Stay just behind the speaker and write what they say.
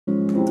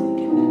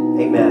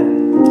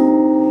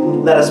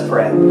Amen. Let us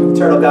pray.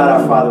 Eternal God,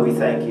 our Father, we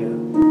thank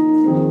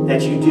you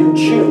that you do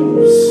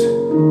choose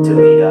to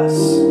lead us.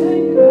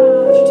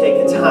 That you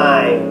take the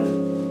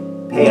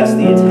time, pay us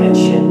the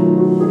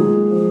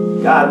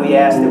attention. God, we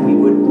ask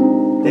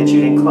that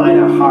you'd incline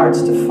our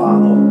hearts to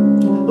follow.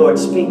 Lord,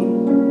 speak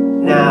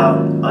now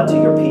unto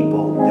your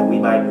people that we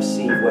might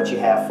receive what you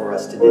have for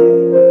us today.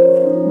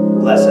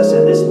 Bless us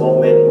in this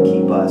moment and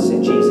keep us.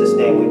 In Jesus'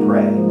 name we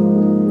pray.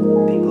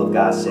 People of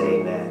God say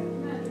amen.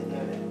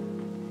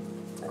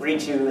 I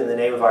greet you in the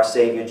name of our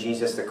Savior,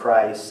 Jesus the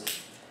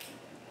Christ.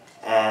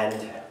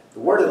 And the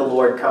word of the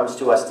Lord comes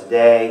to us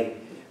today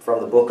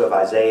from the book of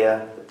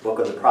Isaiah, the book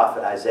of the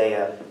prophet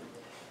Isaiah.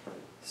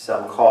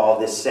 Some call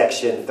this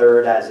section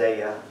 3rd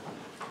Isaiah,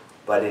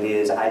 but it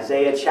is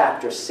Isaiah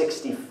chapter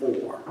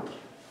 64.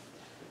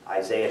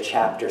 Isaiah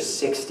chapter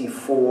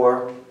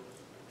 64,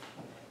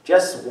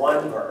 just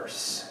one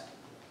verse.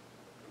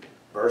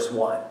 Verse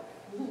 1.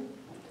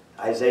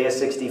 Isaiah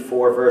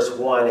 64, verse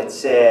 1, it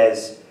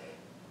says,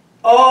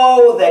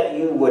 "Oh, that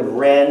you would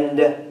rend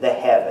the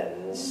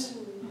heavens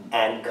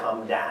and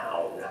come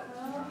down,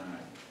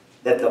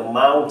 that the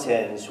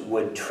mountains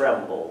would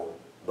tremble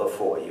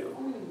before you."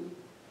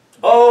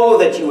 Oh,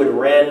 that you would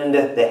rend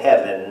the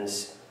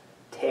heavens,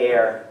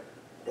 tear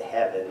the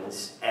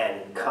heavens,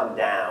 and come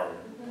down,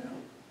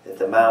 that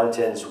the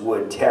mountains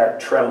would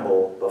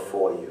tremble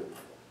before you.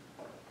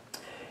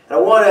 And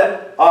I want to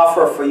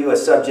offer for you a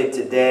subject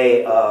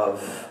today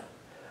of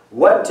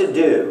what to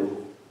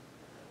do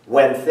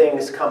when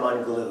things come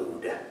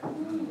unglued.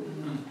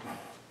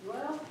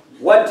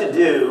 What to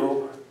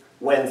do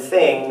when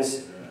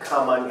things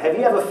come unglued. Have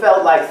you ever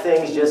felt like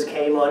things just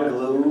came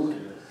unglued?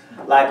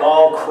 Like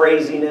all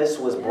craziness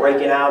was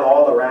breaking out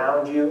all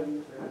around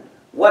you?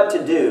 What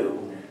to do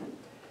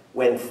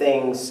when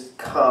things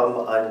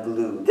come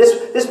unglued.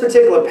 This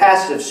particular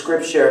passage of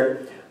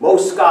Scripture,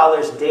 most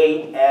scholars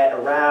date at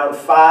around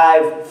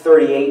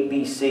 538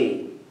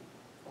 BC.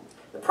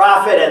 The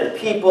prophet and the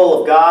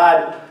people of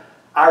God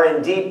are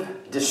in deep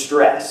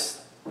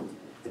distress.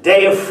 The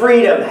day of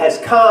freedom has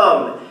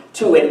come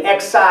to an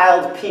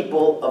exiled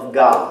people of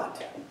God.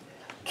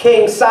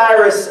 King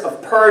Cyrus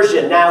of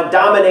Persia now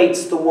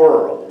dominates the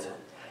world.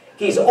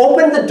 He's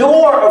opened the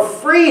door of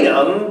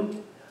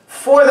freedom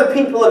for the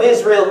people of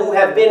Israel who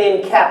have been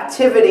in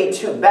captivity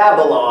to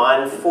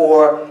Babylon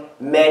for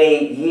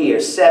many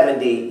years,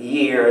 70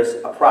 years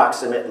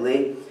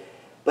approximately.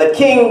 But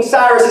King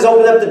Cyrus has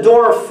opened up the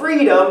door of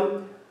freedom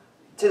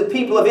to the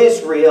people of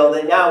Israel.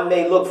 They now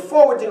may look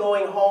forward to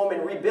going home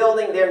and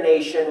rebuilding their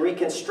nation,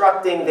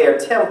 reconstructing their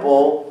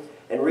temple,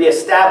 and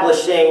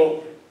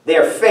reestablishing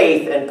their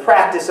faith and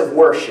practice of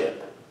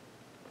worship.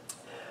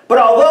 But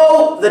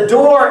although the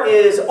door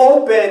is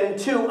open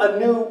to a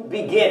new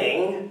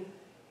beginning,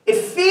 it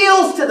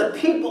feels to the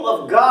people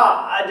of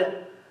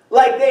God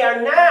like they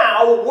are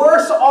now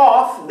worse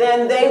off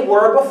than they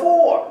were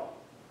before.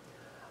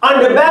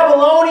 Under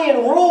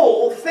Babylonian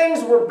rule,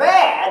 things were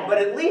bad, but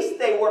at least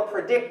they were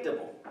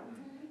predictable.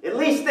 At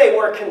least they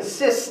were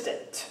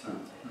consistent.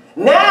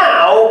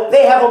 Now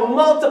they have a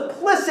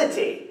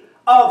multiplicity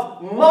of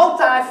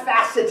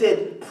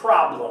multifaceted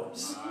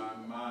problems.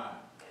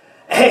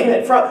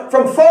 Amen.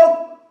 From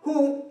folk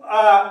who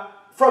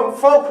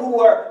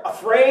are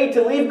afraid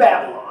to leave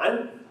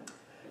Babylon,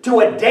 to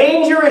a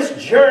dangerous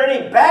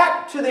journey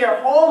back to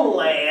their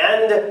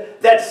homeland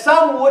that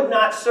some would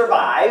not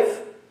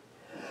survive,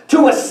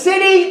 to a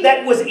city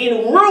that was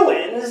in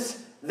ruins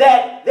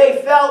that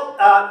they felt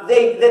that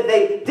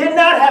they did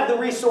not have the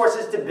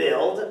resources to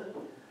build,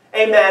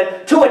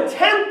 amen, to a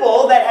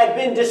temple that had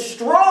been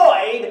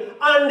destroyed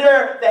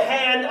under the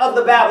hand of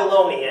the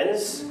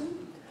Babylonians.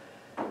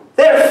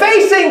 They're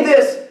facing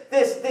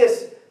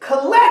this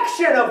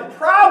collection of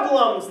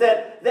problems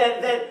that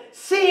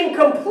seem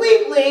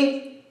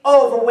completely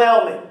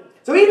overwhelming.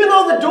 So even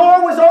though the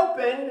door was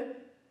opened,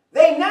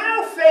 they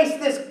now face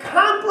this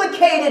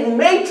complicated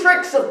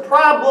matrix of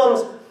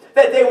problems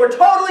that they were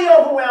totally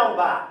overwhelmed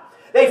by.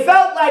 They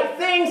felt like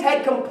things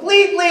had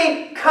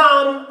completely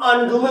come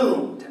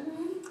unglued.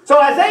 So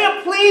Isaiah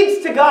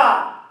pleads to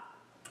God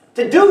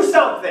to do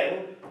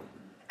something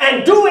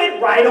and do it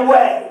right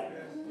away.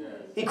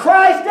 He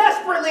cries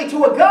desperately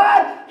to a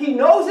God he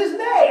knows is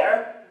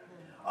there.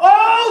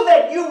 Oh,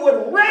 that you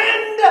would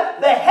rend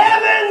the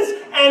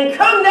heavens and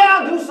come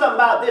down. Do something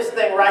about this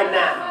thing right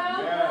now.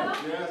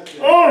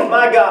 Oh,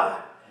 my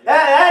God.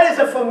 That is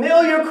a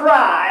familiar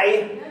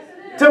cry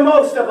to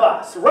most of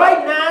us.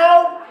 Right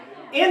now,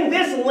 in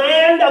this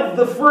land of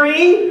the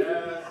free,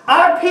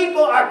 our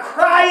people are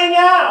crying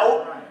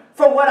out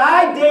for what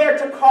I dare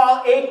to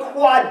call a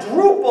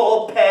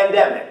quadruple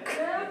pandemic.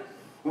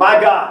 My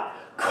God.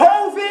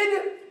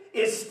 COVID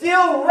is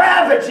still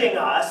ravaging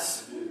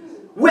us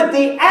with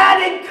the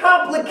added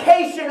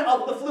complication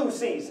of the flu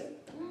season.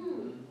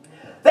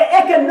 The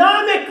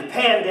economic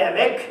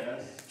pandemic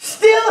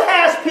still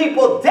has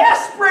people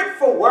desperate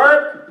for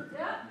work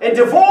and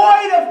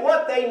devoid of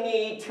what they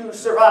need to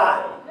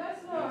survive.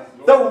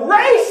 The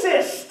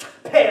racist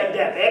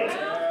pandemic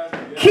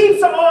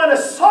keeps on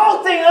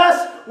assaulting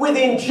us with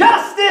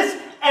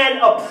injustice and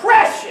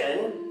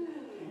oppression.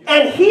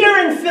 And here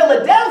in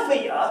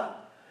Philadelphia,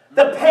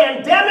 the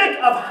pandemic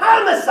of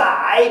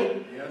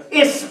homicide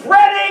is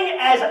spreading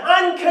as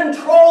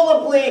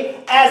uncontrollably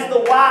as the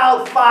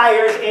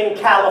wildfires in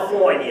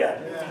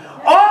California.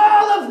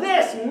 All of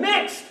this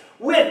mixed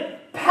with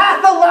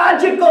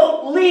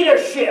pathological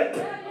leadership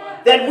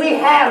that we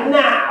have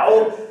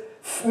now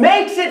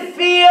makes it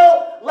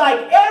feel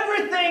like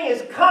everything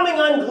is coming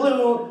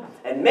unglued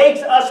and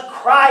makes us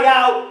cry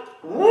out,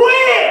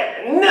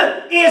 when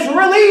is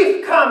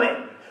relief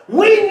coming?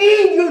 We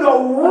need you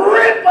to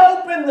rip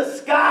open the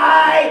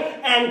sky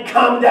and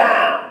come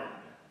down.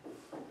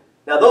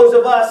 Now, those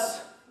of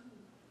us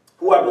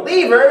who are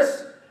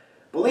believers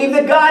believe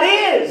that God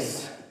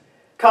is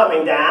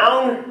coming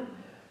down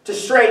to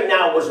straighten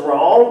out what's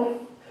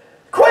wrong.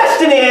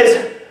 Question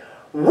is,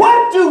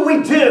 what do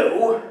we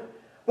do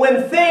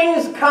when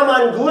things come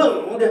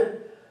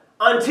unglued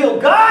until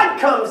God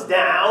comes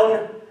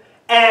down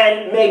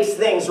and makes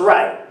things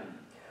right?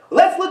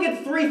 Let's look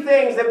at 3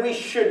 things that we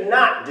should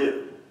not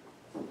do.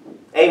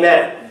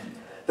 Amen.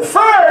 The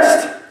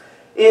first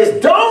is,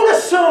 don't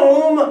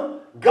assume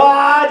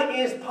God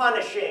is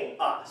punishing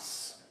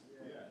us.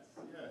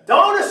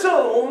 Don't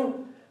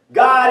assume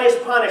God is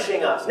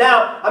punishing us.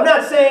 Now, I'm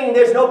not saying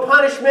there's no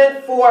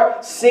punishment for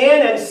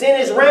sin, and sin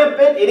is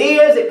rampant. It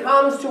is. It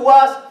comes to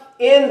us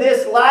in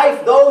this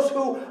life. Those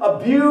who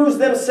abuse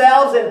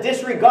themselves and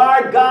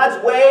disregard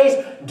God's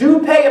ways do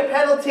pay a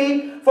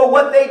penalty for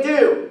what they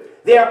do.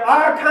 There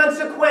are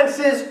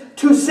consequences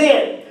to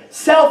sin.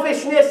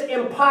 Selfishness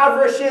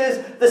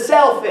impoverishes the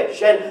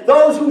selfish, and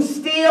those who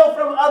steal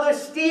from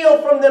others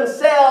steal from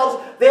themselves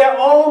their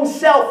own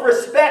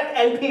self-respect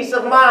and peace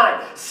of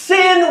mind.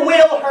 Sin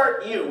will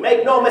hurt you,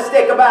 make no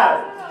mistake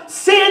about it.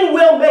 Sin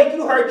will make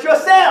you hurt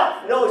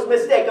yourself, no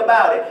mistake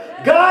about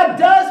it. God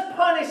does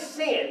punish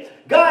sin.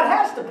 God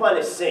has to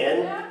punish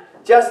sin,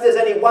 just as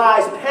any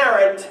wise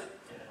parent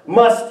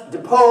must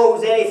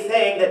depose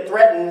anything that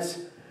threatens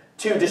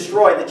to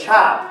destroy the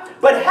child.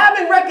 But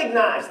having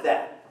recognized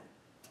that,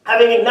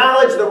 having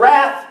acknowledged the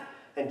wrath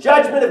and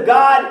judgment of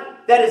God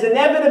that is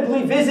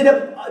inevitably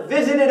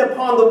visited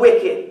upon the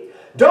wicked,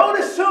 don't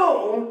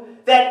assume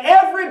that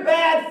every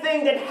bad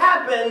thing that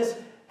happens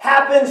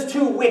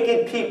to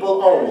wicked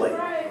people only.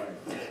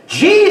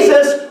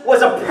 Jesus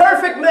was a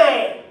perfect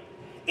man.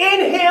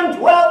 In him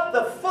dwelt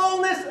the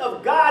fullness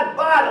of God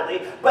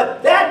bodily,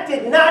 but that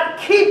did not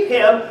keep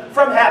him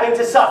from having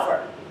to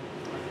suffer.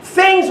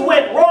 Things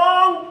went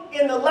wrong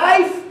in the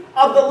life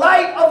of the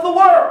light of the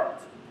world.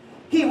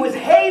 He was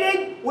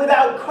hated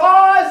without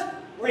cause,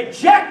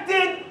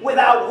 rejected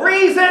without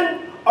reason,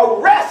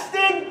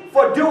 arrested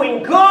for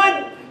doing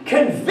good,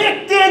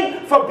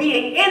 convicted for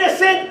being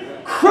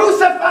innocent,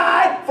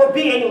 crucified for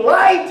being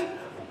light,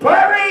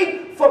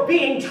 buried for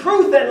being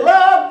truth and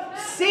love,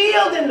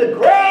 sealed in the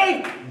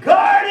grave,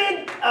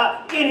 guarded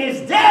in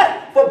his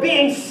death for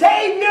being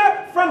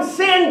Savior from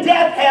sin,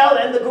 death, hell,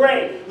 and the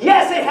grave.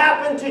 Yes, it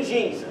happened to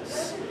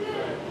Jesus.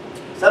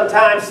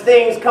 Sometimes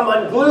things come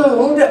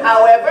unglued,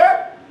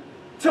 however,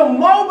 to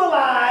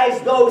mobilize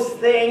those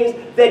things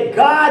that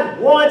God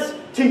wants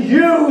to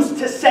use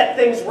to set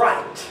things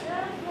right.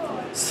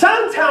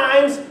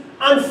 Sometimes,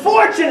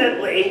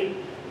 unfortunately,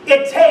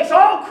 it takes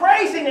all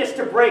craziness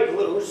to break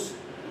loose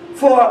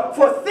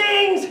for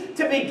things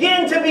to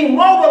begin to be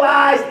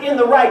mobilized in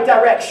the right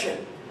direction.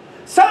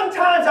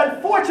 Sometimes,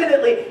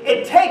 unfortunately,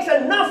 it takes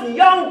enough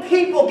young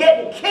people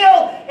getting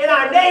killed in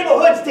our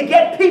neighborhoods to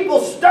get people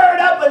stirred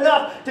up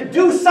enough to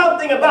do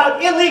something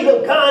about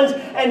illegal guns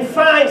and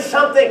find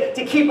something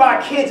to keep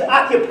our kids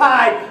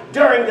occupied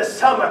during the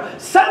summer.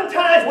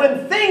 Sometimes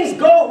when things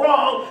go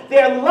wrong,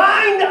 they're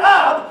lined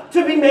up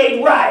to be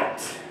made right.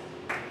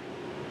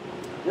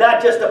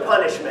 Not just a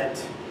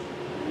punishment,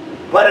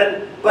 but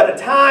a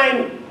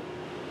time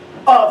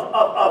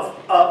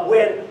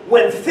of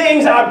when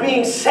things are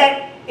being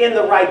set in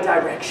the right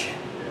direction.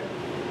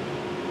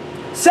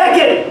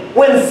 Second,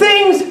 when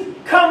things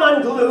come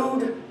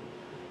unglued,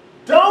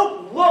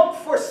 don't look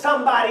for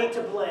somebody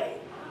to blame.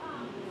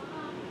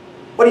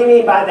 What do you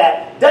mean by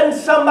that?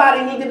 Doesn't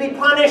somebody need to be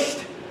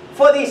punished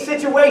for these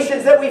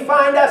situations that we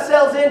find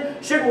ourselves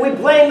in? Shouldn't we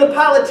blame the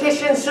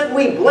politicians? Shouldn't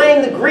we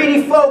blame the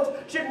greedy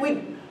folks? Shouldn't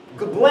we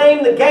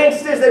blame the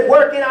gangsters that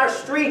work in our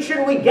streets?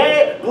 Shouldn't we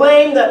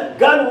blame the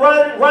gun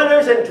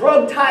runners and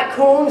drug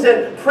tycoons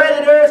and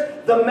predators?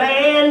 The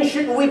man,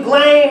 shouldn't we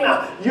blame?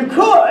 You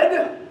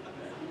could,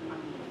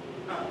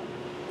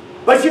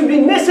 but you'd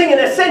be missing an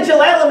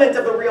essential element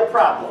of the real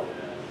problem.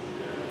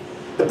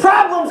 The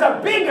problems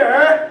are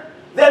bigger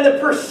than the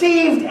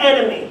perceived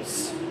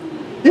enemies.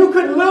 You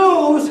could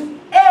lose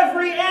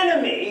every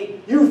enemy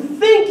you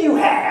think you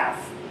have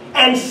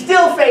and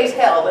still face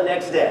hell the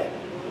next day.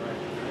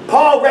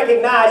 Paul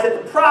recognized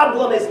that the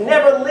problem is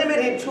never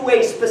limited to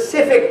a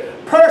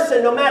specific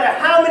person, no matter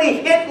how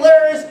many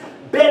Hitlers,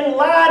 Bin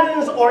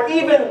Ladens, or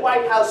even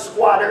White House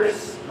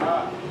squatters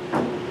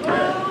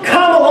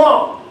come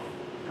along.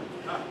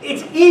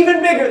 It's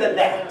even bigger than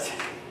that.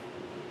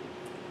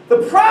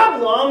 The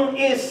problem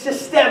is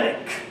systemic.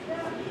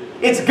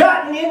 It's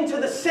gotten into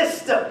the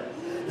system.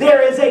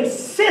 There is a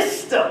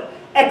system,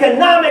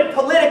 economic,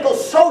 political,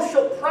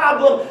 social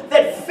problem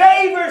that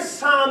favors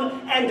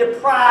some and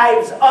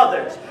deprives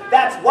others.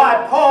 That's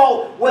why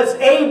Paul was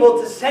able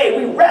to say,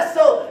 we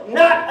wrestle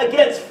not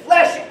against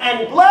flesh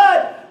and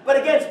blood, but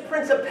against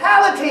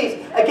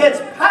principalities,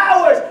 against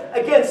powers,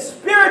 against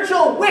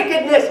spiritual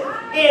wickedness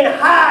in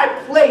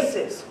high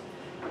places.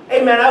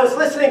 Amen. I was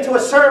listening to a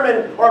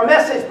sermon or a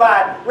message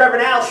by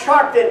Reverend Al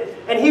Sharpton,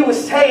 and he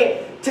was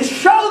saying, to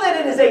show that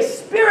it is a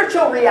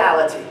spiritual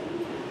reality,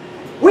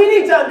 we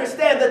need to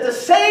understand that the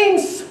same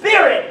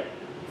spirit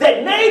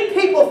that made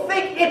people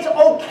think it's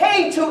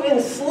okay to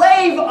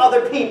enslave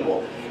other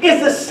people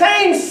is the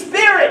same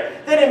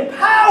spirit that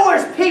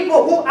empowers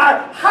people who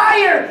are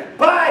hired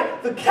by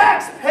the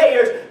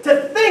taxpayers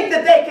to think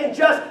that they can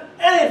just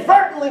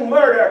inadvertently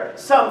murder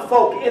some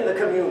folk in the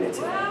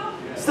community.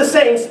 It's the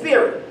same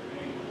spirit.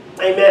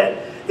 Amen.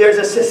 There's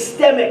a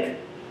systemic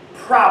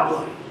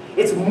problem.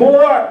 It's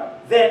more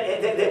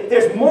than,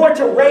 there's more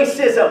to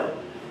racism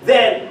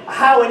than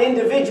how an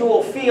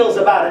individual feels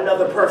about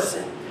another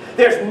person.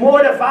 There's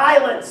more to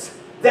violence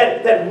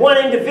than one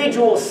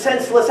individual's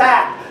senseless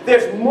act.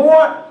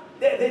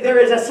 There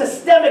is a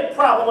systemic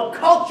problem, a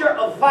culture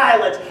of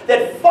violence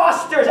that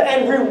fosters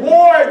and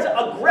rewards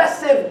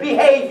aggressive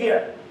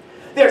behavior.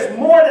 There's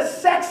more to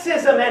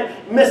sexism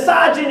and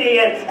misogyny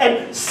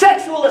and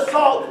sexual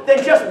assault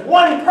than just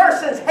one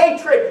person's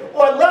hatred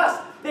or lust.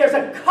 There's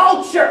a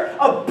culture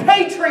of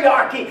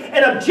patriarchy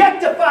and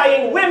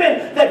objectifying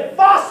women that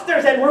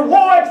fosters and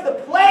rewards the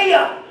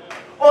player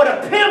or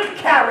the pimp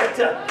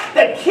character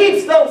that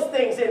keeps those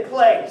things in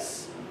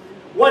place.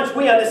 Once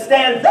we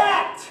understand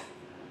that,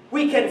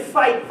 we can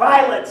fight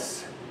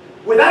violence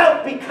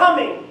without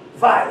becoming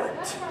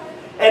violent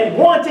and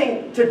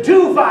wanting to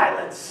do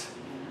violence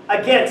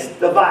against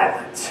the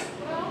violent.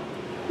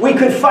 We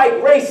could fight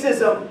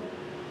racism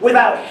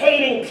without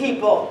hating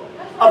people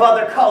of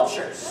other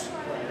cultures.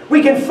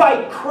 We can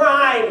fight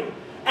crime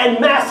and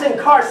mass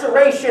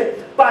incarceration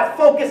by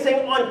focusing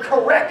on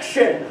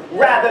correction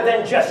rather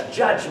than just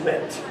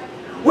judgment.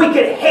 We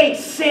can hate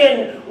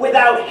sin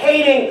without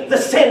hating the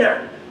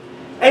sinner.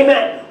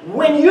 Amen.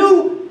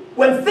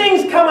 When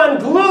things come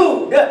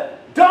unglued,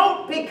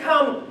 don't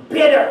become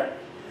bitter.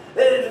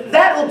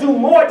 That'll do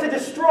more to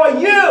destroy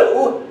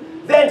you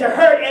than to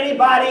hurt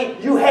anybody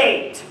you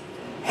hate.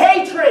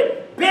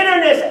 Hatred,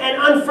 bitterness,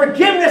 and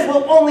unforgiveness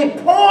will only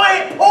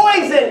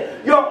poison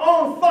your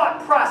own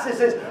thought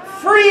processes,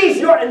 freeze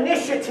your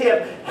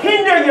initiative,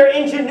 hinder your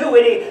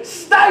ingenuity,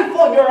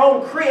 stifle your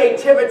own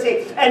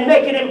creativity, and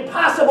make it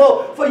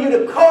impossible for you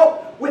to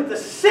cope with the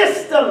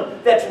system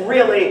that's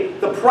really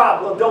the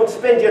problem. Don't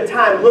spend your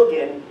time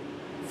looking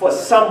for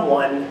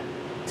someone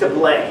to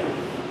blame.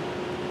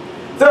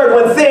 Third,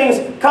 when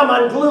things come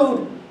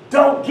unglued,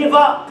 don't give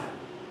up.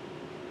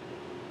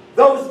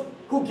 Those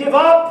who give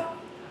up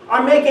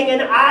are making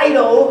an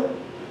idol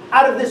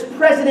out of this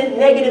present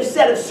negative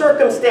set of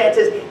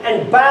circumstances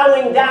and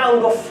bowing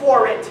down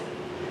before it,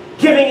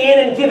 giving in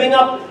and giving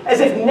up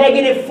as if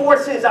negative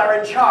forces are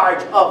in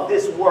charge of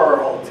this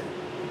world.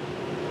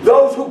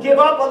 Those who give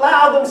up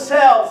allow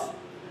themselves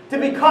to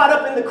be caught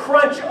up in the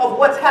crunch of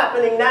what's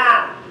happening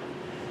now.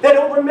 They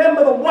don't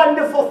remember the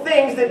wonderful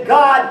things that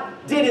God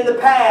did in the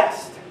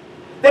past.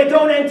 They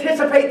don't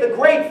anticipate the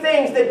great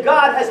things that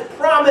God has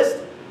promised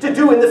to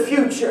do in the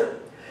future.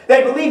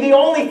 They believe the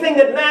only thing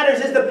that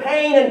matters is the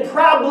pain and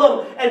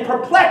problem and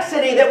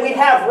perplexity that we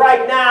have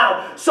right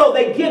now. So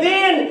they give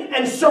in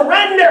and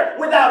surrender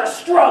without a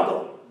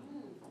struggle.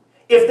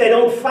 If they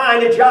don't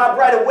find a job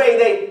right away,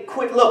 they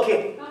quit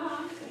looking.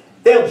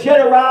 They'll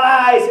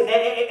generalize,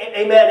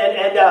 amen,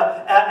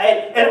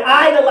 and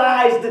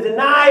idolize the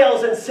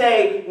denials and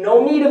say,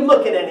 no need of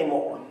looking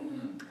anymore.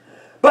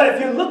 But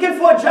if you're looking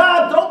for a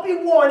job, don't be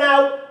worn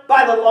out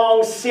by the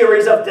long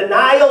series of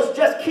denials.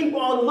 Just keep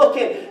on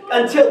looking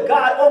until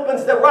God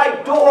opens the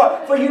right door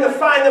for you to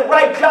find the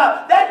right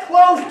job. That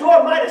closed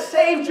door might have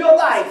saved your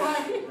life,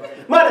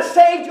 might have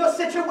saved your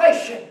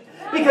situation,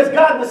 because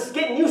God was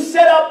getting you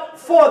set up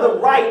for the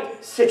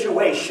right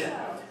situation.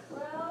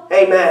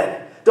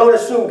 Amen. Don't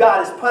assume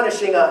God is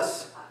punishing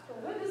us.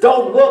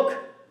 Don't look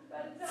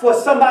for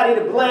somebody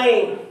to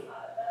blame.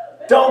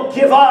 Don't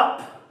give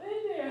up.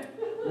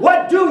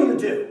 What do you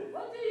do?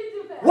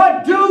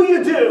 What do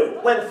you do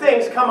when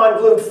things come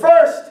unglued?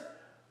 First,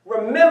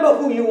 remember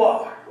who you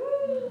are.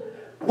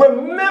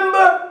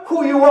 Remember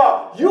who you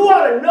are. You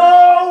ought to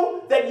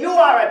know that you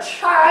are a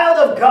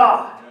child of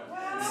God.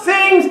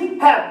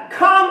 Things have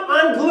come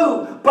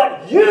unglued,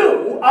 but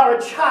you are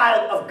a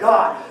child of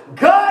God.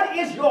 God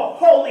is your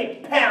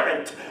holy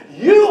parent.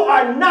 You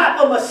are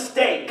not a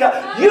mistake.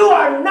 You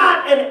are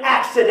not an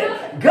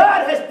accident.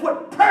 God has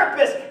put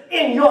purpose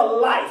in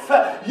your life.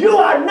 You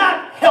are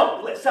not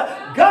helpless.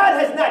 God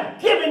has not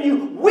given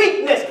you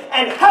weakness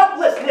and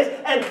helplessness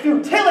and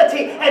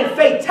futility and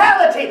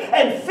fatality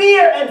and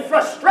fear and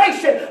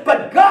frustration,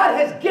 but God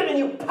has given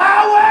you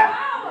power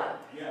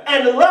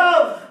and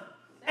love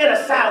and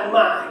a sound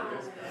mind.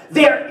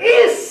 There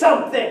is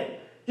something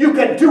you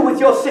can do with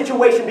your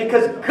situation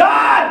because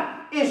God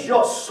is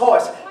your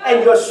source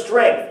and your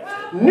strength.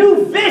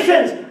 New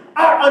visions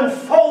are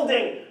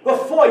unfolding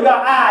before your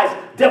eyes.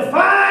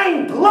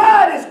 Divine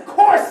blood is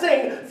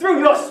coursing through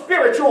your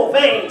spiritual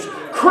veins.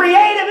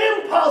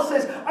 Creative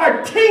impulses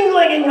are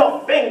tingling in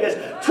your fingers.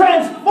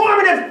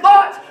 Transformative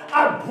thoughts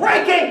are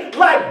breaking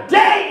like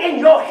day in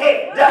your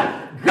head.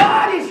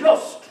 God is your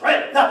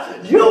strength.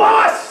 You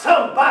are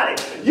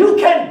somebody. You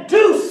can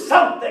do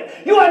something.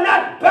 You are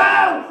not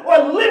bound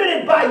or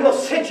limited by your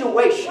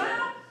situation.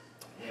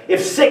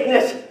 If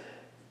sickness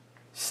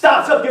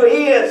stops up your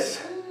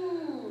ears,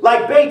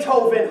 like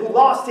Beethoven, who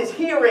lost his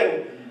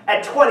hearing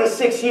at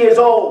 26 years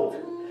old,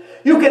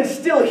 you can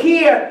still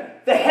hear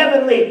the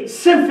heavenly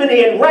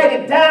symphony and write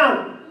it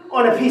down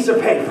on a piece of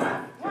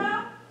paper.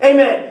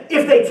 Amen.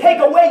 If they take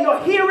away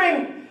your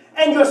hearing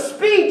and your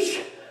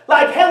speech,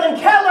 like Helen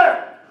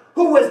Keller,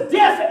 who was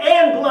deaf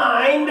and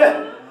blind,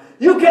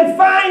 you can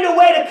find a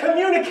way to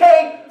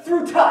communicate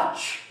through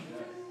touch.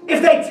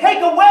 If they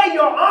take away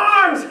your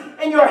arms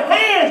and your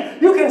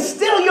hands, you can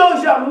still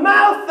use your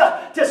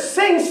mouth to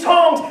sing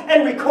songs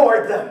and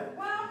record them.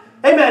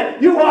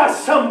 Amen. You are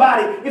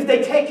somebody. If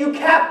they take you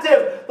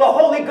captive, the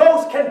Holy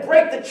Ghost can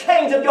break the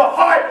chains of your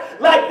heart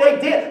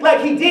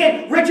like he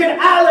did Richard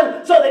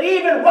Allen, so that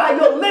even while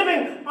you're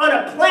living on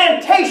a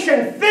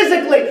plantation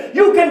physically,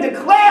 you can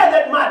declare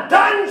that my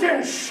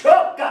dungeon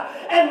shook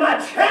and my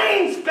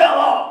chains fell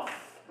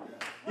off.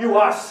 You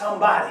are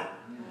somebody.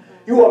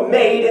 You are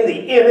made in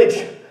the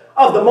image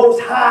of the Most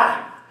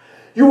High.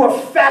 You are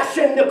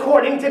fashioned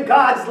according to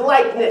God's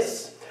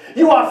likeness.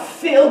 You are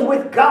filled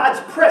with God's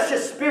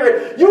precious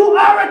Spirit. You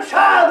are a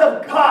child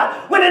of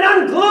God. When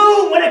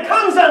it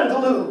comes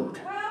unglued,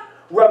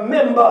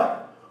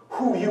 remember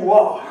who you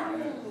are.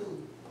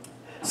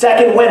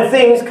 Second, when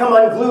things come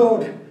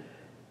unglued,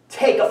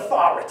 take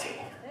authority.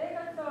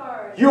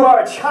 You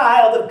are a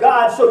child of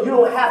God, so you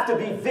don't have to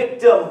be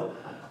victim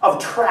of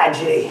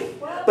tragedy,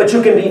 but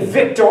you can be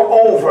victor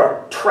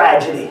over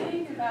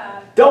tragedy.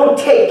 Don't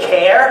take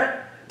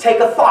care, take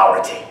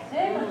authority.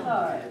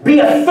 Be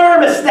a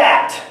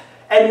thermostat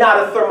and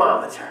not a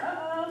thermometer.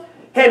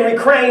 Henry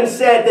Crane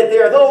said that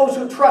there are those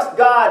who trust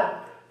God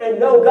and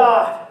know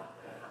God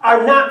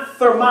are not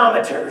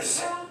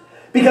thermometers,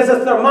 because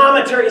a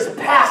thermometer is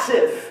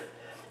passive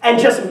and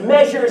just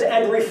measures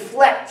and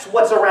reflects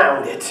what's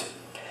around it.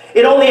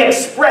 It only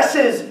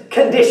expresses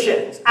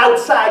conditions,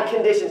 outside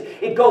conditions.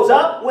 It goes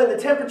up when the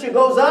temperature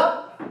goes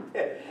up,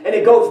 and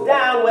it goes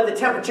down when the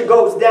temperature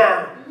goes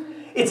down.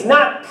 It's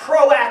not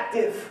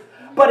proactive,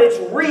 but it's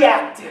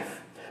reactive.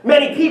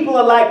 Many people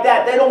are like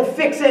that. They don't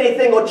fix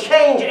anything or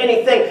change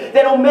anything.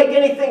 They don't make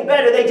anything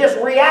better. They just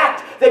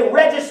react. They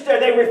register.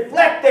 They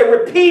reflect. They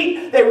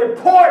repeat. They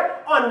report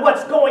on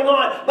what's going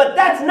on. But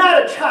that's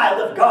not a child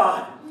of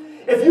God.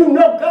 If you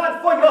know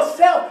God for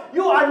yourself,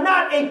 you are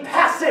not a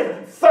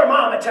passive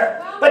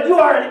thermometer, but you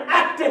are an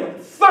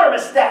active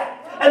thermostat.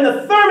 And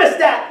the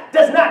thermostat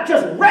does not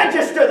just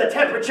register the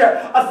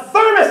temperature. A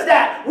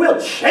thermostat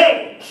will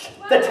change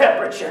the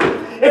temperature.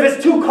 If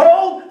it's too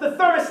cold, the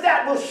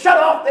thermostat will shut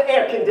off the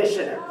air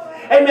conditioner.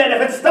 Amen.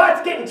 If it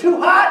starts getting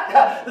too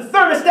hot, the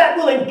thermostat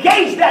will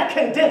engage that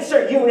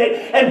condenser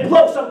unit and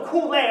blow some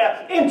cool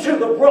air into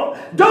the room.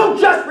 Don't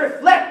just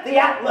reflect the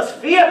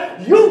atmosphere.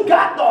 You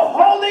got the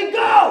Holy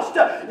Ghost.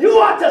 You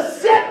ought to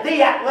set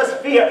the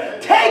atmosphere.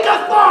 Take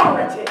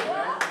authority.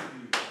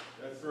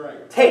 That's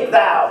right. Take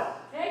thou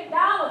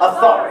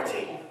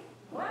authority.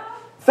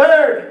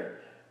 Third,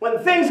 when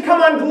things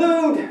come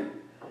unglued,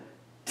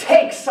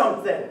 take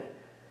something.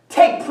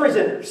 Take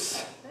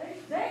prisoners.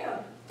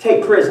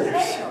 Take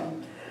prisoners.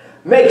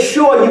 Make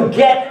sure you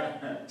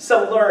get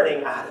some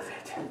learning out of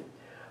it.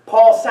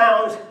 Paul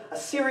sounds a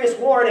serious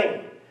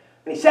warning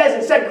when he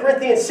says in 2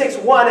 Corinthians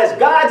 6:1, as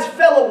God's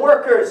fellow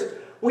workers,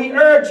 we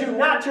urge you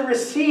not to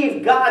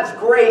receive God's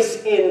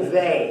grace in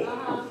vain.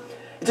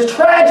 It's a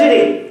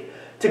tragedy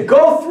to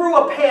go through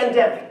a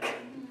pandemic,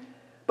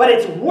 but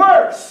it's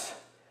worse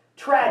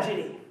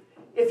tragedy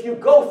if you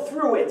go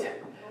through it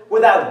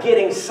without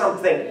getting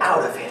something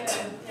out of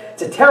it.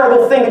 It's a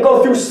terrible thing to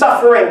go through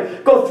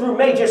suffering, go through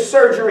major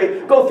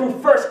surgery, go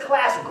through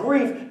first-class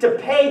grief, to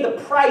pay the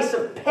price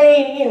of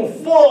pain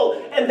in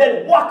full, and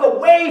then walk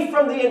away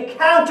from the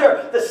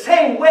encounter the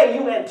same way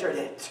you entered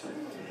it.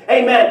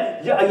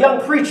 Amen. A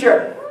young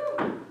preacher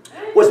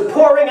was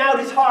pouring out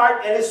his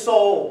heart and his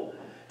soul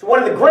to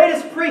one of the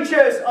greatest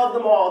preachers of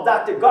them all,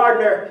 Dr.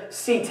 Gardner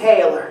C.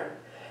 Taylor.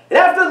 And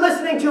after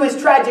listening to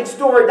his tragic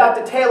story,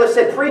 Dr. Taylor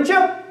said,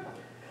 "Preacher,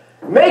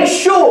 make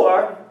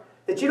sure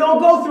that you don't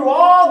go through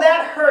all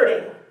that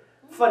hurting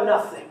for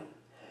nothing.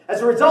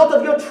 As a result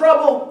of your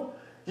trouble,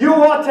 you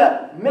ought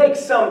to make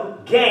some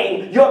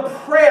gain. Your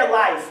prayer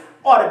life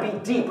ought to be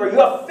deeper.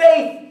 Your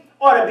faith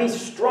ought to be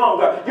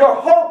stronger. Your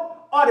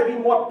hope ought to be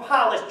more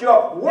polished.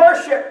 Your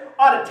worship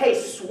ought to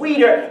taste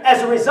sweeter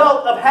as a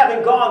result of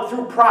having gone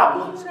through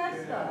problems.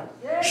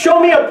 Show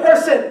me a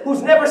person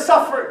who's never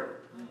suffered,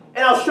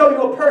 and I'll show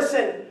you a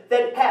person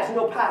that has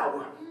no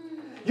power.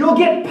 You'll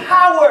get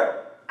power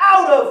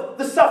out of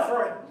the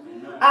suffering.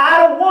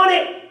 I don't want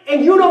it,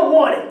 and you don't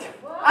want it.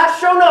 I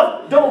sure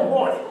enough don't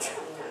want it.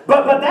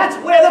 But that's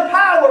where the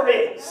power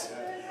is.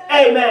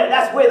 Amen.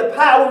 That's where the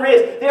power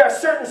is. There are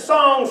certain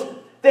songs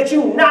that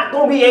you're not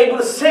going to be able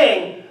to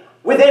sing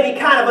with any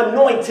kind of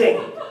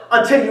anointing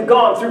until you've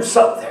gone through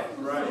something.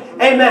 Right.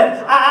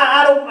 Amen.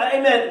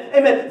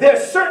 Amen.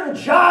 There's certain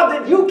job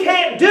that you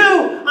can't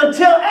do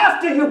until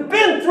after you've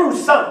been through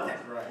something.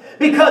 Right.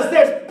 Because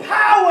there's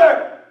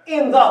power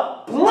in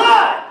the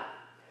blood.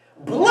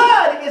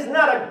 Blood is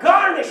not a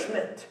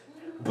garnishment.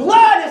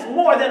 Blood is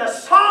more than a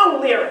song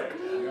lyric.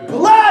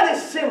 Blood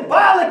is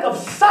symbolic of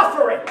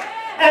suffering.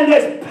 And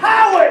there's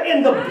power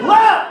in the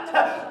blood.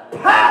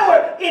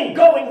 Power in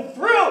going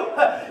through.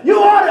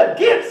 You ought to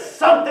get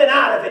something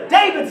out of it.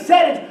 David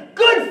said, it's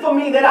good for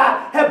me that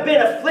I have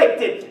been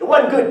afflicted. It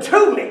wasn't good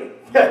to me,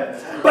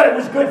 but it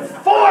was good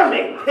for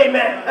me.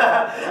 Amen.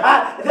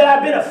 That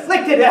I've been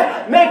afflicted.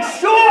 Make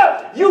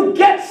sure you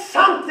get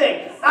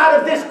something out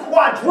of this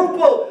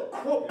quadruple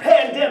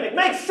pandemic.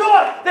 Make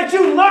sure that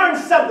you learn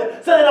something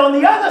so that on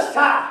the other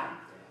side,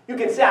 you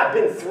can say, I've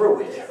been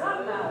through it.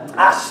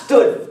 I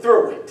stood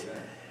through it.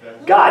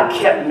 God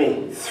kept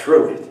me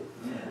through it.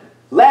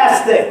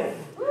 Last thing,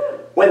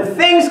 when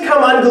things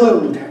come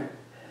unglued,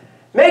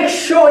 make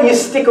sure you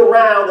stick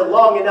around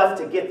long enough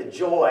to get the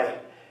joy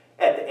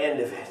at the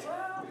end of it.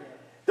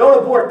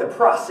 Don't abort the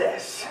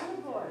process.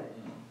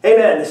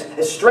 Amen.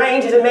 As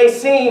strange as it may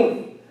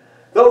seem,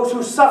 those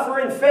who suffer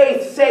in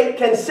faith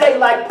can say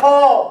like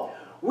Paul,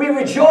 we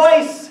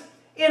rejoice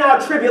in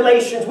our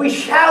tribulations. We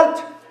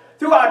shout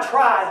through our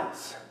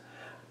trials.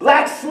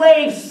 Black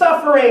slaves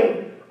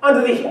suffering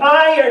under the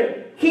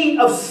iron heat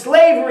of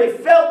slavery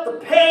felt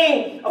the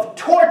pain of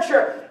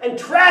torture and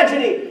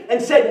tragedy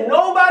and said,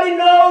 nobody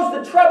knows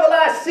the trouble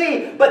I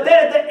see. But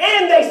then at the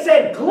end they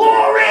said,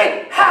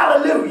 glory,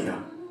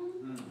 hallelujah.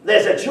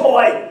 There's a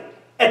joy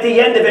at the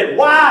end of it.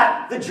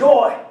 Why the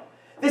joy?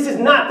 This is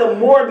not the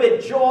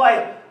morbid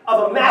joy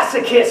of a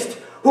masochist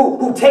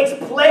who takes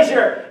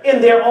pleasure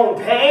in their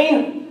own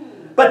pain.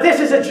 But this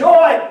is a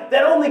joy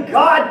that only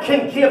God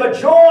can give, a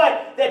joy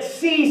that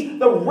sees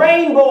the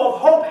rainbow of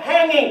hope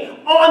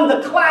hanging on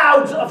the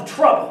clouds of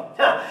trouble.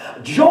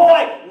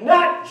 Joy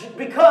not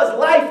because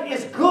life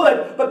is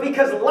good, but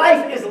because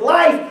life is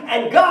life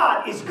and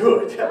God is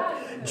good.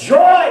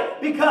 Joy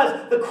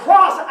because the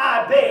cross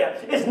I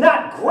bear is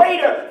not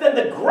greater than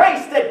the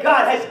grace that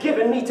God has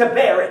given me to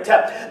bear it.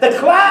 The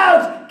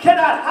clouds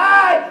cannot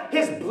hide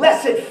His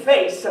blessed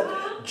face.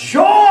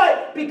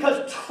 Joy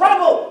because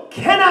trouble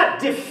cannot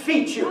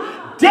defeat you.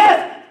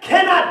 Death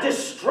cannot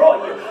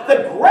destroy you.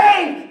 The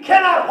grave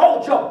cannot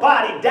hold your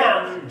body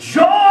down.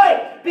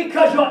 Joy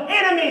because your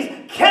enemies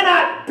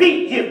cannot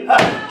beat you.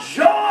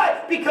 Joy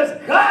because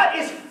God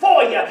is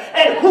for you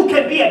and who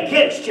can be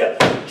against you.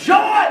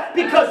 Joy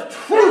because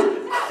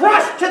truth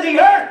crushed to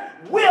the earth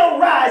will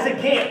rise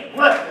again.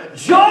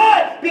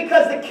 Joy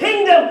because the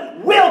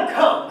kingdom will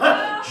come.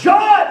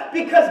 Joy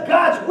because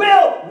God's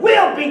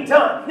will be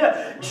done.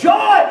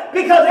 Joy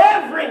because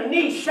every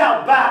knee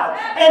shall bow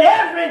and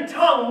every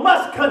tongue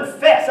must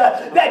confess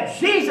that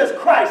Jesus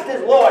Christ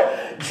is Lord.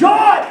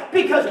 Joy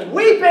because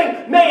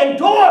weeping may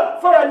endure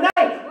for a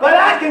night, but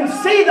I can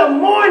see the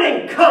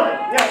morning coming.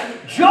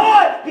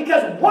 Joy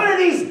because one of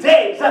these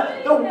days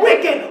the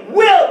wicked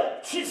will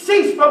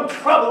cease from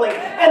troubling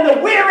and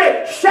the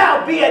weary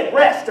shall be at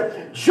rest.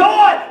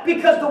 Joy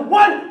because the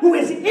one who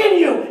is in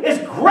you is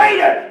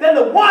greater than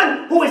the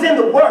one who is in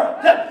the world.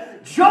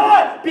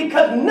 Joy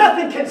because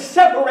nothing can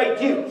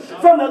separate you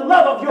from the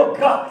love of your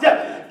God.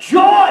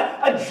 Joy,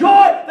 a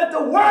joy that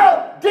the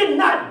world did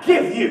not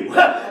give you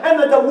and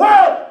that the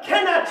world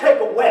cannot take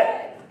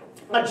away.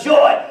 A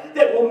joy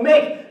that will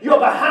make your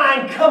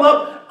behind come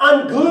up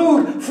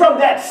unglued from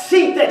that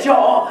seat that you're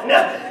on.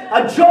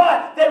 A joy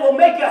that will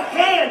make your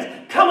hands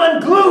come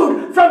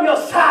unglued from your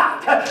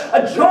side.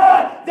 A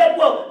joy that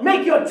will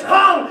make your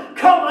tongue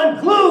come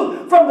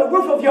unglued from the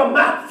roof of your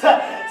mouth.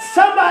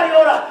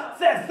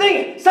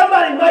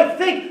 Somebody might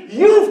think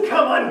you've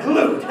come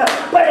unglued.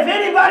 But if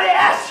anybody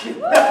asks you,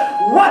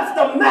 what's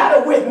the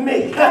matter with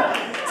me?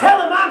 Tell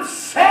them I'm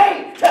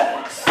saved,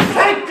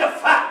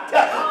 sanctified,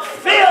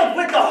 filled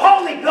with the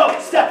Holy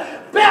Ghost,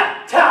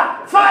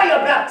 baptized, fire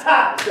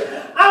baptized.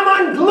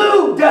 I'm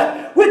unglued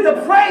with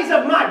the praise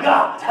of my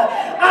God.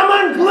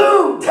 I'm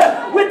unglued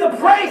with the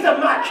praise of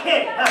my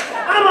King.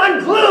 I'm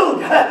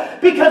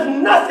unglued because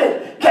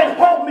nothing can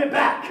hold me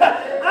back.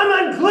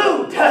 I'm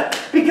unglued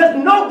because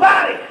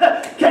nobody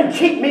can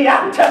keep me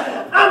out.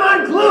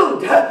 I'm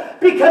unglued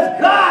because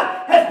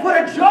God has put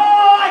a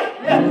joy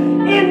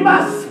in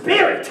my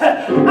spirit.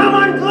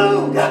 I'm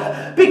unglued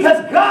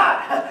because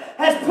God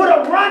has put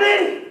a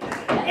running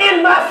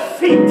in my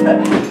feet.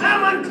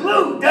 I'm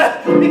unglued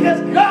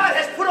because God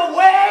has put a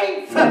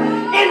wave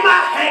in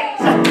my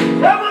hands.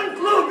 I'm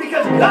unglued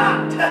because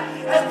God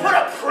has put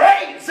a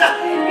praise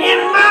in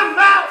my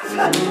mouth.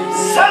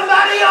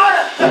 Somebody ought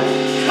to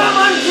come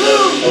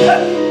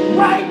unglued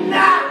right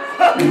now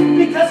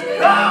because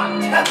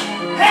God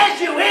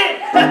has you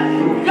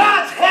in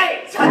God's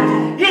hands.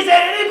 Is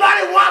there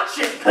anybody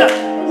watching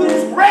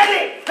who's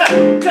ready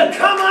to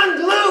come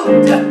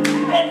unglued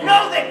and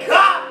know that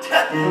God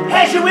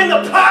has has you in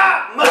the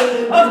palm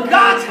of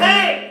God's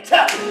hand.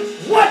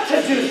 What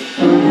to do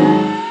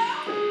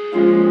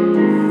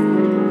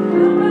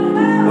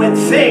when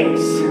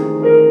things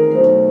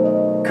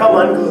come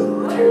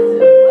unglued.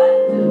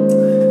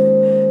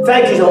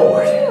 Thank you,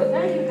 Lord.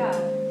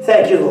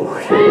 Thank you,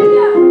 Lord.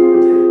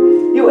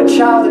 You are a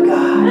child of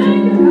God.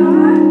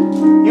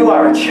 You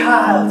are a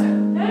child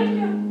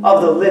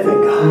of the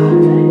living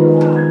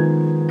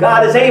God.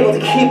 God is able to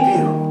keep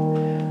you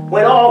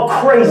when all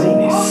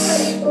craziness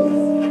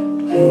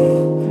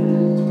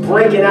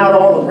breaking out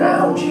all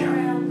around you.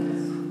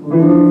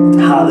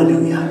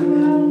 Hallelujah.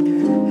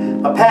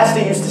 My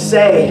pastor used to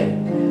say,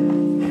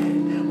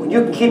 when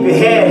you can keep your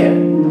head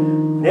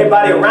and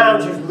everybody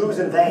around you is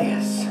losing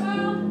theirs,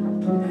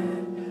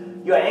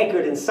 you're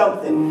anchored in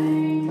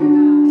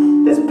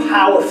something that's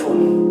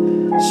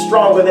powerful,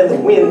 stronger than the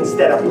winds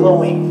that are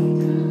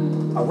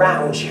blowing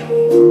around you.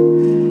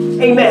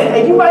 Amen.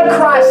 And you might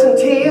cry some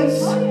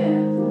tears.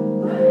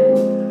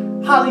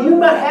 Hallelujah. You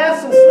might have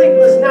some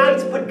sleepless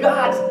nights, but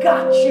God's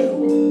got you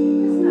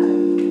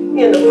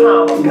in the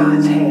palm of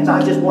God's hands.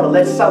 I just want to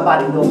let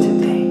somebody know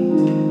today,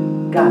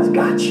 God's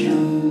got you.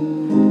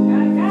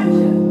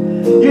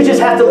 You just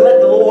have to let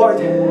the Lord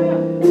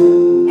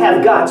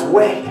have God's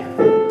way.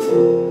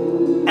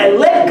 And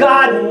let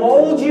God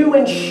mold you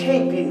and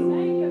shape you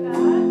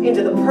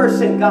into the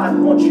person God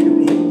wants you to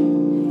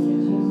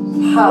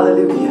be.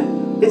 Hallelujah.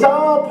 It's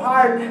all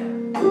part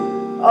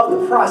of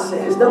the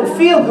process. Doesn't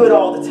feel good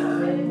all the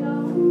time.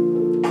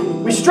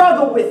 We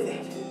struggle with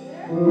it.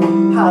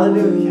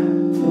 Hallelujah.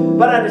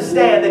 But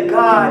understand that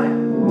God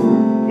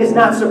is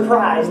not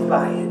surprised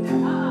by it.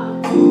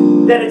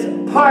 That it's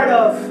part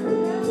of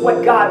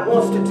what God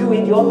wants to do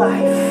in your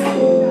life.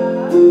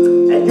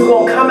 And you're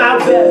going to come out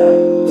better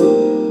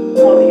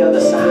on the other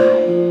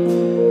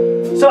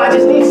side. So I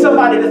just need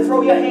somebody to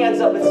throw your hands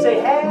up and say,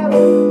 have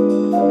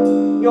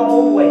your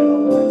own way,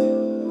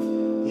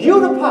 Lord. You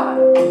the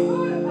potter,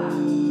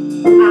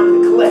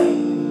 I'm the clay.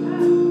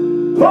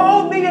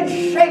 Mold me and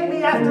shape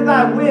me after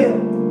thy will,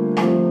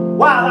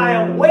 while I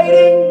am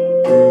waiting,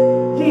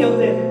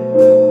 yielded,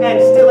 and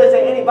still. Is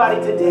there anybody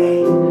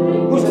today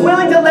who's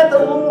willing to let the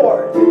Lord